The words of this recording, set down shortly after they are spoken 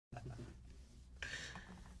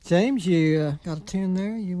James, you got a tune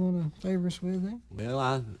there you want to favor us with there? Well,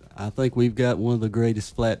 I think we've got one of the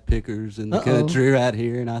greatest flat pickers in the country right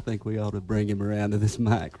here, and I think we ought to bring him around to this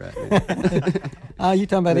mic right now. You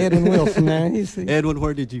talking about Edwin Wilson now? Edwin,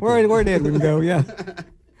 where did you go? Where'd Edwin go? Yeah.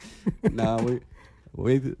 No,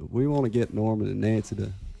 we want to get Norman and Nancy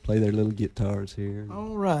to play their little guitars here.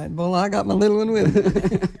 All right. Well, I got my little one with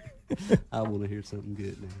me. I want to hear something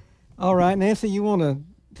good now. All right, Nancy, you want to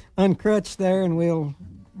uncrutch there, and we'll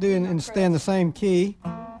do it and stay in the same key.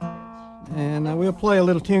 And we'll play a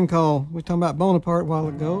little tune called, we were talking about Bonaparte a while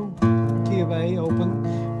ago, key of A,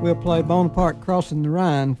 open. We'll play Bonaparte Crossing the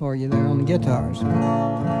Rhine for you there on the guitars.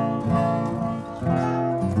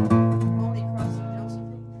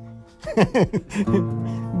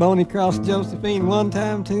 Boney crossed Josephine one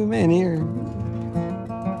time too many, or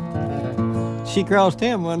she crossed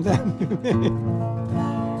him one time too many.